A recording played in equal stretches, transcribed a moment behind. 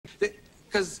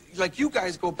Because, like, you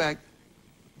guys go back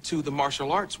to the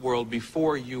martial arts world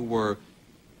before you were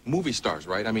movie stars,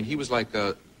 right? I mean, he was like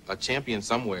a champion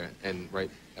somewhere, and, right?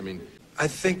 I mean... I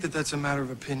think that that's a matter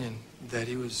of opinion, that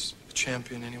he was a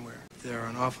champion anywhere. There are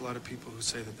an awful lot of people who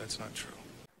say that that's not true.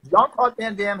 Jean-Claude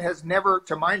Van Damme has never,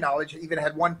 to my knowledge, even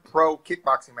had one pro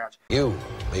kickboxing match. You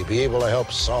may be able to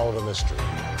help solve a mystery.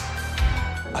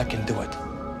 I can do it.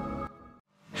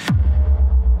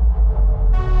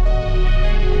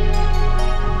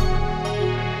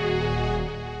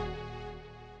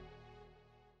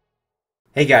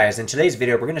 Hey guys, in today's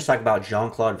video we're going to talk about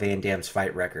Jean-Claude Van Damme's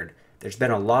fight record. There's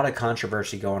been a lot of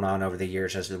controversy going on over the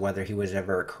years as to whether he was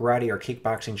ever a karate or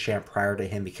kickboxing champ prior to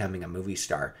him becoming a movie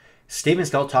star. Steven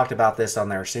Still talked about this on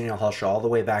the Arsenio Hall show all the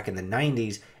way back in the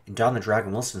 90s, and Don the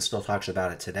Dragon Wilson still talks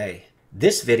about it today.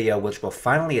 This video, which will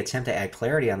finally attempt to add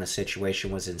clarity on the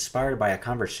situation, was inspired by a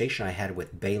conversation I had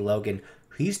with Bey Logan.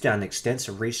 He's done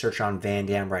extensive research on Van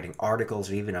Damme, writing articles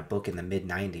and even a book in the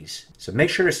mid-90s. So make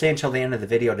sure to stay until the end of the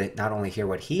video to not only hear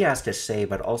what he has to say,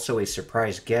 but also a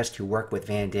surprise guest who worked with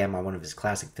Van Damme on one of his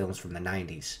classic films from the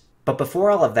 90s. But before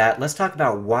all of that, let's talk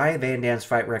about why Van Damme's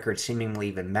fight record seemingly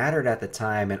even mattered at the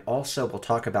time, and also we'll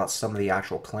talk about some of the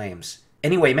actual claims.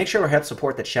 Anyway, make sure to help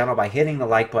support the channel by hitting the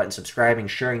like button, subscribing,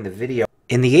 sharing the video.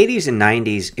 In the 80s and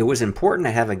 90s, it was important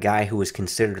to have a guy who was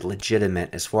considered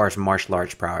legitimate as far as martial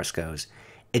arts prowess goes.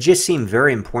 It just seemed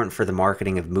very important for the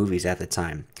marketing of movies at the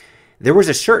time. There was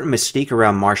a certain mystique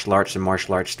around martial arts and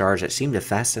martial arts stars that seemed to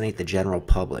fascinate the general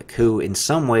public, who in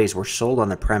some ways were sold on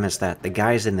the premise that the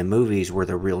guys in the movies were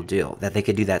the real deal, that they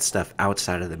could do that stuff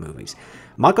outside of the movies.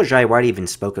 Michael Jai White even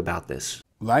spoke about this.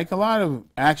 Like a lot of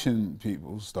action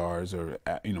people, stars, or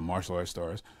martial arts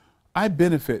stars, I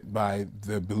benefit by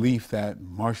the belief that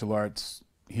martial arts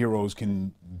heroes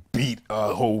can beat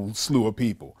a whole slew of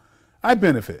people. I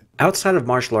benefit. Outside of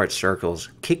martial arts circles,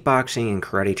 kickboxing and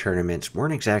karate tournaments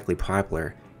weren't exactly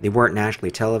popular. They weren't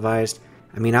nationally televised.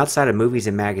 I mean, outside of movies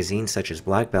and magazines such as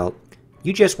Black Belt,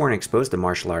 you just weren't exposed to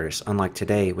martial artists, unlike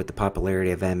today with the popularity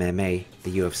of MMA,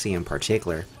 the UFC in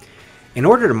particular. In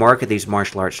order to market these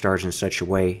martial arts stars in such a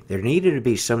way, there needed to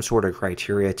be some sort of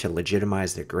criteria to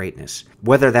legitimize their greatness.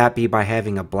 Whether that be by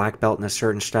having a black belt in a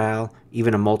certain style,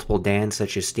 even a multiple dan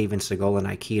such as Steven Seagal in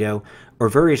Aikido, or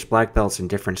various black belts in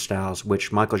different styles,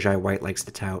 which Michael Jai White likes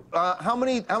to tout. How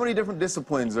many different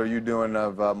disciplines are you doing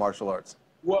of martial arts?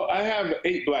 Well, I have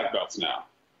 8 black belts now.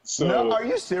 So... No, are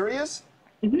you serious?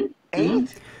 Mm-hmm.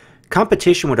 8?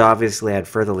 Competition would obviously add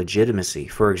further legitimacy.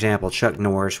 For example, Chuck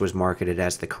Norris was marketed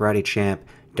as the karate champ,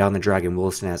 Don the Dragon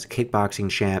Wilson as a kickboxing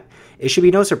champ. It should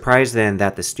be no surprise then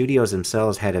that the studios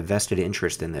themselves had a vested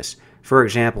interest in this. For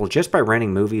example, just by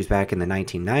renting movies back in the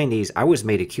 1990s, I was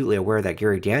made acutely aware that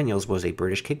Gary Daniels was a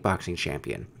British kickboxing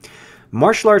champion.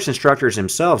 Martial arts instructors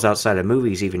themselves outside of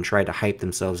movies even tried to hype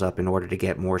themselves up in order to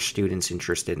get more students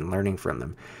interested in learning from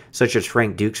them, such as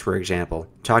Frank Dukes, for example,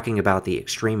 talking about the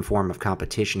extreme form of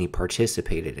competition he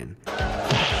participated in.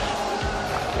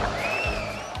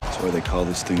 That's why they call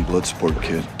this thing Bloodsport,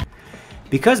 kid.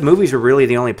 Because movies were really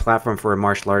the only platform for a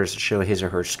martial artist to show his or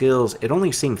her skills, it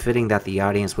only seemed fitting that the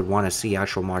audience would want to see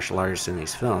actual martial artists in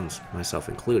these films, myself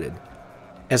included.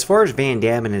 As far as Van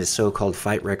Damme and his so-called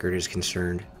fight record is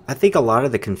concerned, I think a lot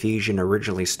of the confusion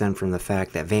originally stemmed from the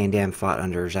fact that Van Damme fought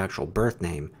under his actual birth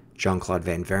name, Jean-Claude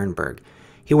Van Varenberg.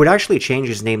 He would actually change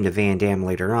his name to Van Damme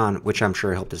later on, which I'm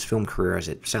sure helped his film career as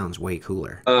it sounds way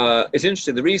cooler. It's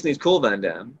interesting. The reason he's called Van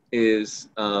Damme is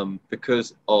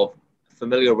because of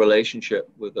familial relationship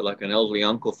with like an elderly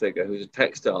uncle figure who's a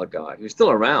textile guy who's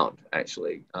still around,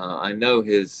 actually. I know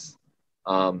his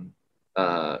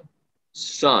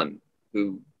son,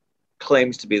 who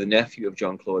claims to be the nephew of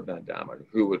Jean-Claude Van Damme,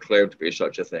 who would claim to be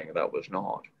such a thing, and that was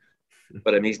not.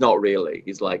 But I mean, he's not really.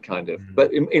 He's like kind of,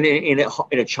 but in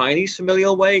a Chinese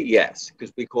familial way, yes,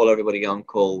 because we call everybody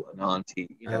uncle and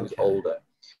auntie, who's older.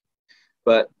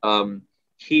 But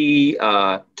he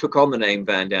took on the name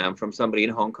Van Damme from somebody in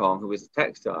Hong Kong who was a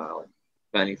textile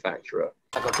manufacturer.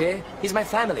 Okay, he's my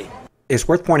family. It's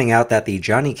worth pointing out that the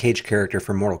Johnny Cage character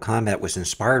from Mortal Kombat was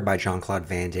inspired by Jean-Claude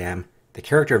Van Damme. The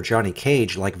character of Johnny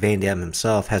Cage, like Van Damme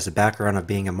himself, has the background of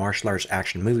being a martial arts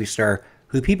action movie star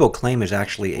who people claim is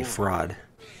actually a fraud.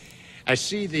 I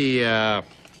see the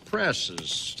press is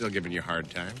still giving you a hard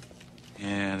time.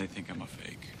 Yeah, they think I'm a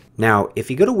fake. Now, if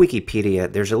you go to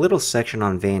Wikipedia, there's a little section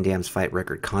on Van Damme's fight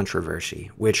record controversy,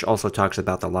 which also talks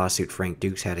about the lawsuit Frank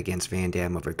Dukes had against Van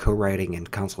Damme over co-writing and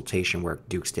consultation work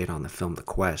Dukes did on the film The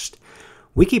Quest.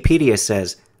 Wikipedia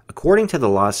says, According to the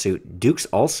lawsuit, Dukes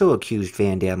also accused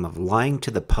Van Damme of lying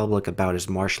to the public about his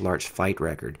martial arts fight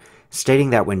record,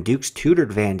 stating that when Dukes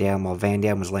tutored Van Damme while Van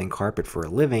Damme was laying carpet for a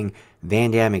living,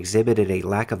 Van Damme exhibited a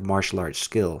lack of martial arts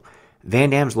skill. Van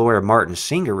Damme's lawyer Martin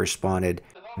Singer responded,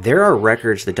 "There are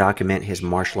records that document his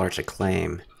martial arts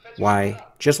acclaim. Why,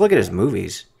 just look at his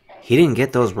movies. He didn't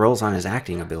get those roles on his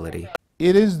acting ability."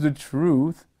 It is the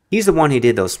truth. He's the one who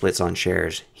did those splits on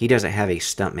chairs. He doesn't have a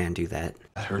stuntman do that.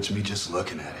 That hurts me just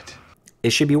looking at it. It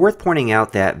should be worth pointing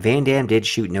out that Van Damme did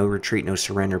shoot No Retreat, No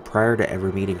Surrender prior to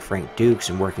ever meeting Frank Dukes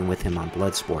and working with him on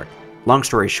Bloodsport. Long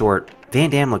story short, Van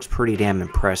Damme looks pretty damn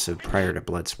impressive prior to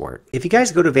Bloodsport. If you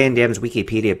guys go to Van Damme's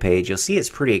Wikipedia page, you'll see it's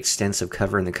pretty extensive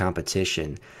covering the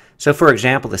competition. So for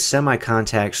example, the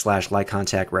semi-contact / light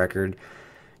contact record,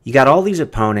 you got all these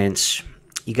opponents,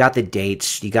 you got the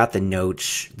dates, you got the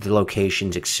notes, the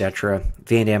locations, etc.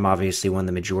 Van Damme obviously won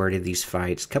the majority of these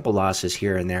fights, a couple losses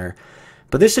here and there.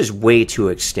 But this is way too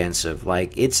extensive.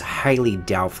 Like, it's highly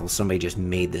doubtful somebody just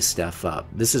made this stuff up.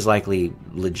 This is likely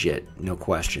legit, no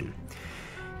question.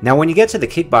 Now, when you get to the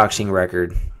kickboxing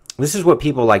record, this is what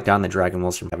people like Don the Dragon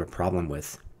Wilson have a problem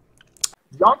with.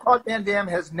 Jean-Claude Van Damme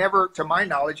has never, to my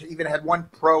knowledge, even had one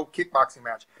pro kickboxing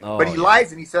match. Oh, but he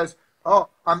lies and he says, "Oh,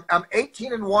 I'm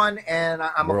 18-1 and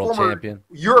I'm a former champion.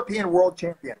 European world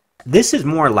champion." This is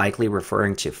more likely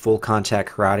referring to full contact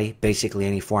karate, basically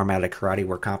any format of karate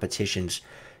where competitions,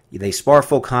 they spar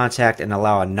full contact and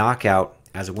allow a knockout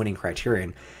as a winning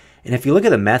criterion. And if you look at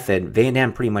the method, Van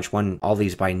Damme pretty much won all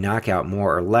these by knockout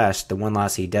more or less. The one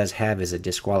loss he does have is a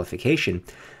disqualification.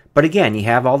 But again, you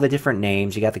have all the different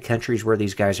names, you got the countries where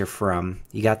these guys are from,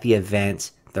 you got the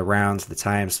event, the rounds, the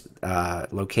times,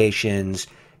 locations,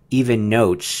 even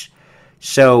notes.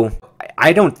 So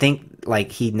I don't think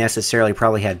like he necessarily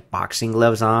probably had boxing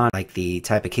gloves on, like the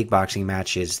type of kickboxing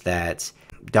matches that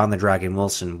Don the Dragon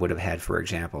Wilson would have had, for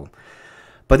example.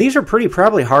 But these are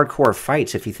probably hardcore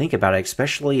fights if you think about it,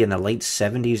 especially in the late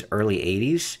 70s, early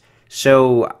 80s.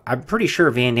 So I'm pretty sure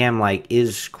Van Damme like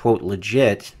is, quote,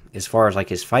 legit as far as like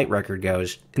his fight record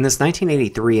goes. In this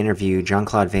 1983 interview,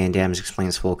 Jean-Claude Van Damme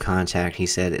explains full contact. He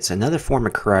said, "It's another form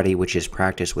of karate which is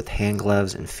practiced with hand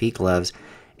gloves and feet gloves.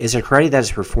 Is a karate that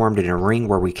is performed in a ring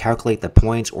where we calculate the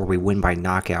points or we win by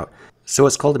knockout. So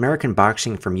it's called American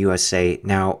Boxing from USA.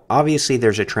 Now, obviously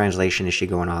there's a translation issue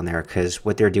going on there because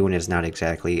what they're doing is not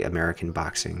exactly American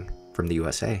Boxing from the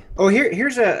USA. Oh,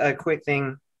 here's a quick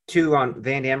thing, too, on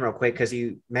Van Damme real quick, because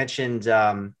you mentioned,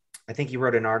 I think you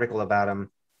wrote an article about him,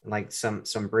 like some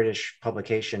British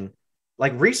publication.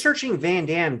 Like, researching Van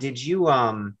Damme, did you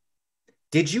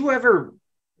ever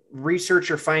research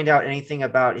or find out anything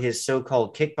about his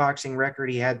so-called kickboxing record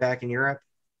he had back in Europe?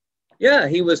 Yeah,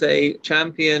 he was a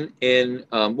champion in,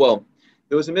 well,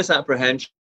 there was a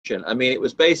misapprehension. I mean, it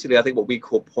was basically, I think, what we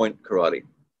call point karate,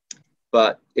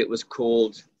 but it was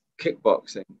called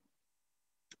kickboxing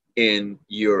in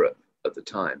Europe at the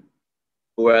time.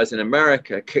 Whereas in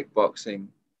America, kickboxing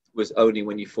was only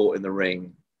when you fought in the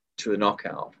ring to a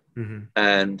knockout. Mm-hmm.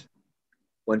 And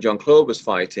when Jean-Claude was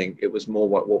fighting, it was more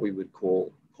what we would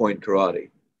call point karate,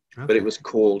 but it was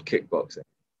called kickboxing.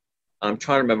 I'm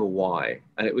trying to remember why.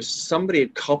 And it was somebody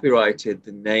had copyrighted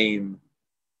the name.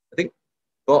 I think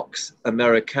boxe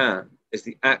américain is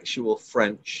the actual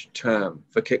French term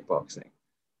for kickboxing,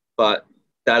 but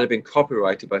that had been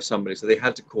copyrighted by somebody, so they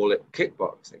had to call it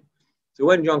kickboxing. So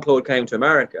when Jean-Claude came to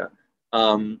America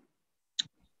and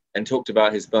talked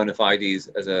about his bona fides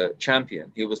as a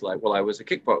champion, he was like, well, I was a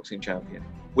kickboxing champion,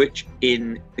 which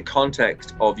in the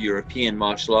context of European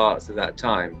martial arts at that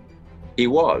time, he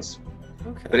was.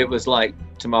 Okay. But it was like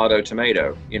tomato,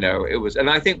 you know, it was. And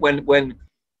I think when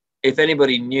if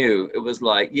anybody knew, it was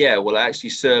like, yeah, well, it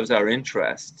actually serves our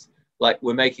interests. Like,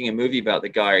 we're making a movie about the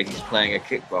guy and he's playing a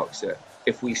kickboxer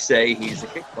if we say he's a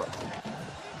kickboxer.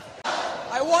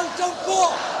 I want some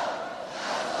ball.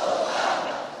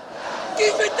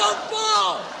 Give me the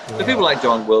ball. So people like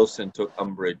Don Wilson took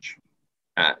umbrage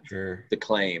at the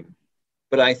claim,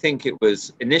 but I think it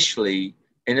was initially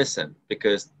innocent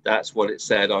because that's what it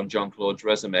said on Jean-Claude's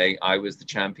resume. I was the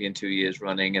champion 2 years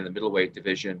running in the middleweight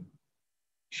division,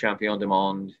 champion du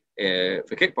monde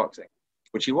for kickboxing,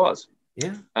 which he was.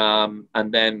 Yeah.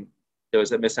 And then there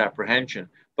was a misapprehension,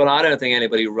 but I don't think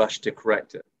anybody rushed to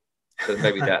correct it. So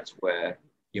maybe that's where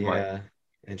you might.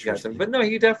 Interesting. But no,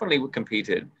 he definitely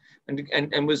competed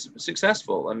and was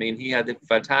successful. I mean, he had a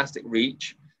fantastic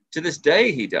reach. To this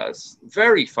day, he does.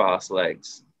 Very fast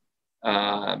legs,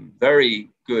 very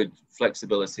good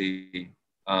flexibility.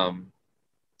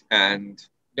 And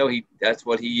no, that's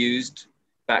what he used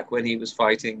back when he was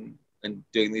fighting and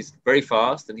doing these very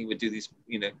fast, and he would do these,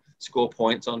 score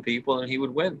points on people, and he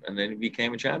would win, and then he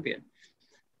became a champion.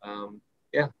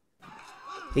 Yeah.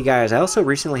 Hey guys, I also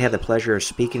recently had the pleasure of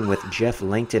speaking with Jeff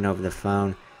Langton over the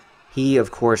phone. He,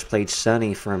 of course, played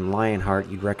Sonny from Lionheart.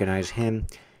 You'd recognize him.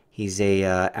 He's a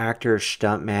actor,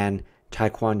 stuntman,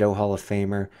 Taekwondo Hall of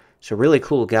Famer. So really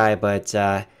cool guy, but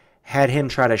had him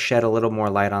try to shed a little more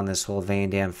light on this whole Van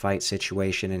Damme fight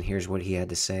situation, and here's what he had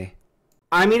to say.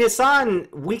 I mean, it's on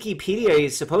Wikipedia.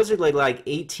 He's supposedly like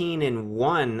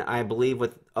 18-1, I believe,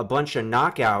 with a bunch of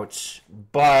knockouts.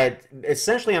 But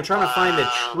essentially, I'm trying to find the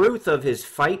truth of his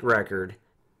fight record.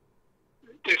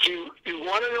 If you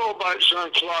want to know about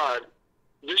Jean-Claude,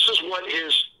 this is what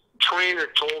his trainer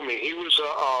told me. He was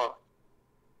a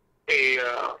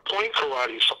point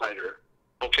karate fighter,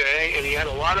 okay? And he had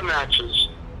a lot of matches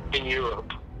in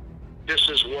Europe. This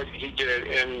is what he did.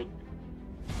 And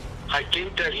I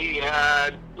think that he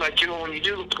had, like, when you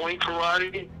do the point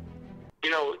karate,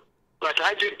 like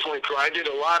I did point karate, I did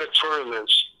a lot of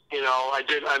tournaments. I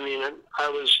did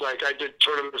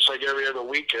tournaments like every other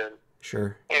weekend.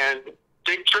 Sure. And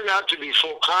they turned out to be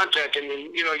full contact. And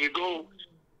then, you go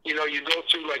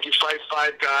through, like, you fight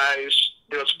 5 guys,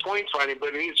 it's point fighting, but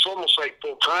it's almost like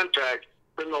full contact.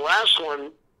 Then the last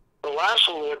one,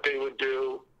 what they would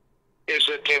do is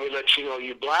that they would let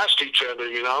you blast each other,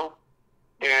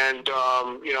 and,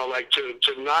 like to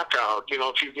knockout,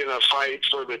 if you get a fight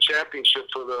for the championship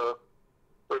for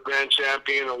grand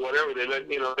champion or whatever, they let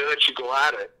you go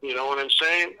at it. You know what I'm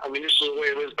saying? I mean, this is the way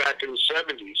it was back in the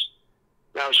 70s.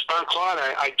 Now, Jean-Claude,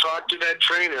 I talked to that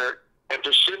trainer, and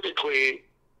specifically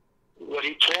what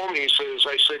he told me,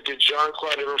 I said, did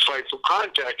Jean-Claude ever fight full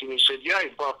contact? And he said, yeah, he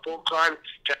fought full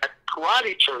contact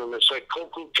karate tournaments like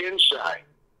Koku Kinsai.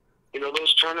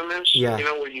 Those tournaments, yeah.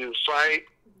 Where you fight,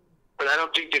 but I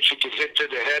don't think that you can hit to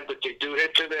the head, but they do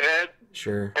hit to the head.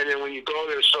 Sure. And then when you go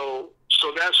there, so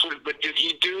that's what, but did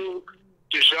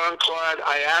Jean-Claude,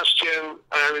 I asked him,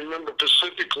 and I remember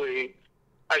specifically,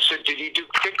 I said, did he do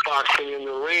kickboxing in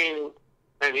the ring?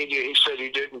 And he said he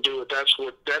didn't do it. That's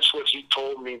what he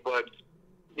told me. But,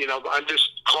 I'm just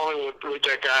calling with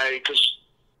that guy because,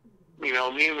 me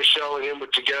and Michelle and him were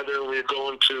together, and we were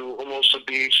going to Hermosa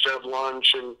Beach to have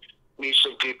lunch and meet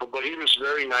some people. But he was a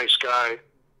very nice guy,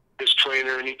 his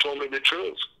trainer, and he told me the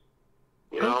truth.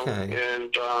 Okay.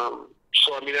 And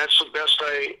so, I mean, that's the best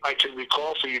I can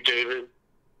recall for you, David.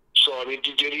 So, I mean,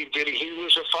 he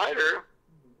was a fighter.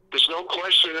 There's no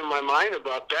question in my mind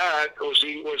about that. Was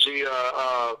he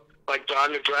like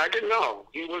Don the Dragon? No,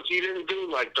 he didn't do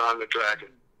like Don the Dragon.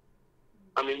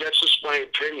 I mean, that's just my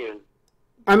opinion.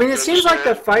 I mean, it seems like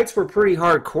the fights were pretty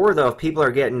hardcore, though, if people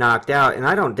are getting knocked out, and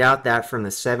I don't doubt that from the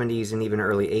 70s and even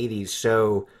early 80s,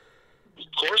 so... Of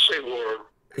course they were.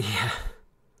 Yeah.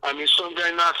 I mean, some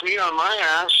guy knocked me on my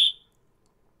ass.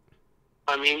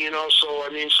 I mean, so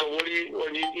when you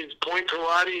point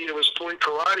karate, it was point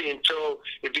karate until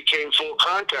it became full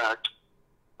contact.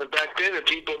 But back then, the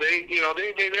people, they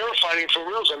were fighting for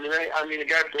reals. I mean, the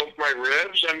guy broke my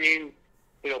ribs. I mean,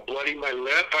 bloodied my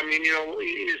lip. I mean,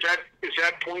 is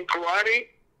that point karate?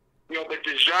 But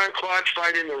did Jean-Claude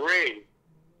fight in the ring?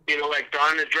 Like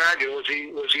Don the Dragon, was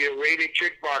he a rated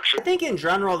kickboxer? I think in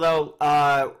general, though,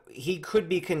 he could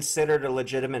be considered a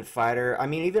legitimate fighter. I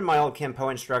mean, even my old Kempo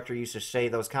instructor used to say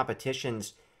those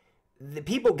competitions,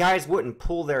 guys wouldn't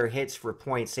pull their hits for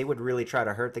points. They would really try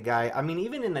to hurt the guy. I mean,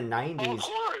 even in the 90s. Oh, of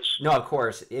course. No, of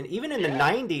course. Even in the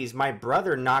 90s, my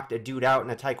brother knocked a dude out in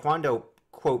a Taekwondo,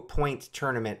 quote, point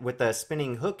tournament with a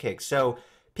spinning hook kick. So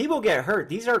people get hurt.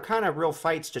 These are kind of real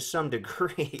fights to some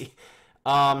degree.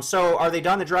 So are they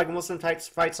Don the Dragon Wilson type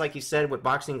fights, like you said, with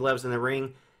boxing gloves in the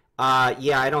ring?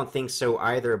 Yeah, I don't think so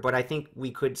either, but I think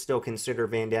we could still consider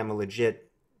Van Damme a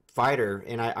legit fighter,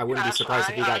 and I wouldn't be surprised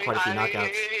if he got quite a few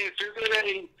knockouts. If you're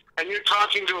good and you're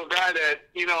talking to a guy that,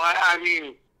 I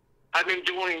mean, I've been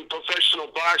doing professional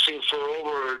boxing for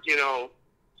over,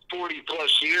 40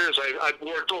 plus years. I've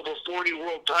worked over 40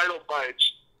 world title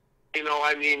fights.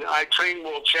 I mean, I train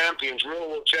world champions, real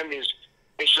world champions.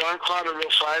 Is Jean-Claude a real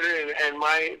fighter? And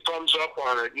my thumbs up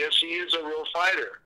on it. Yes, he is a real fighter.